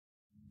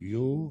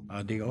You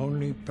are the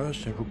only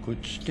person who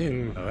could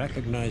still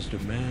recognize the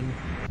man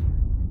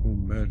who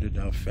murdered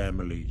our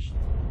families.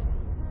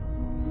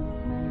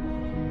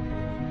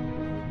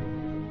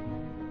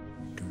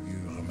 Do you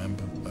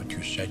remember what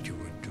you said you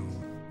would do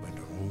when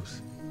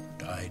Ruth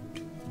died?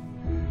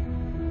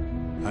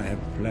 I have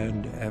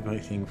planned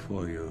everything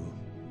for you.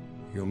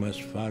 You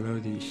must follow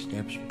these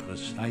steps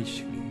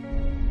precisely.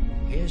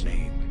 His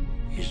name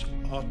is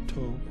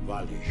Otto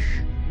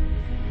Wallisch.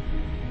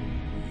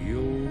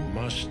 You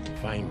must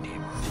find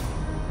him.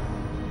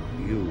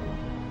 You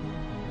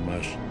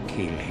must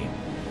kill him.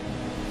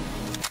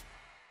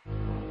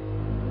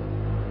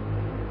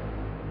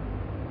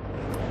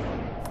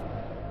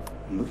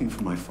 I'm looking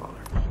for my father.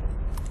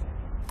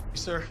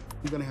 Sir,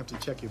 you're gonna have to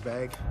check your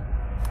bag.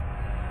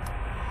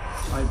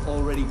 I've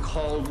already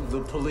called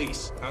the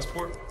police.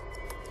 Passport?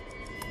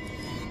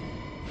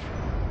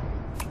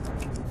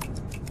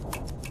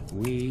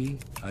 We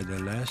are the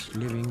last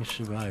living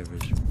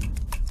survivors.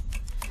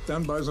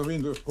 Stand by the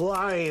window. Who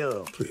are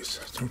you? Please,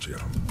 don't yell.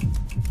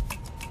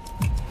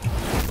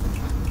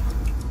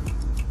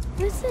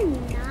 What's a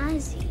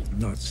Nazi?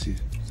 Nazi.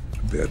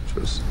 A bad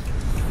person.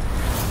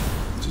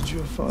 Did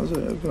your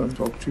father ever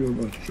talk to you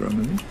about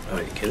Germany?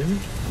 Are you kidding me?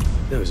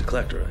 No, he's a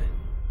collector, right?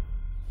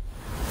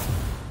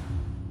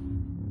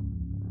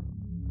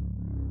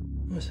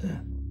 What's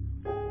that?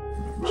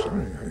 I'm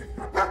sorry.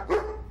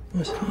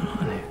 What's going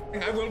on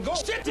here? I will go.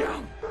 Sit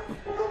down!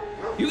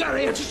 You gotta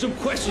answer some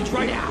questions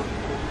right now!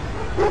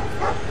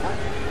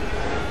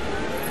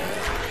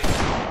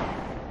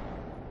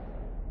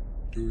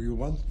 Do you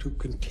want to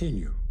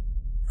continue?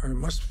 I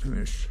must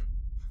finish.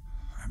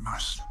 I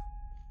must.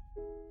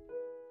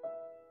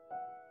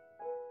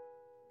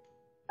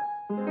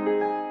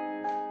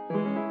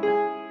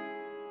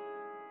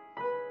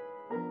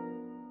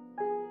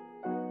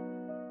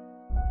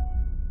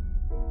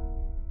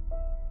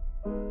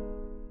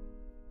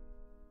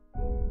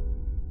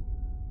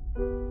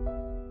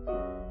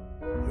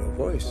 Your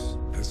voice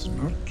has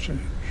not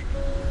changed.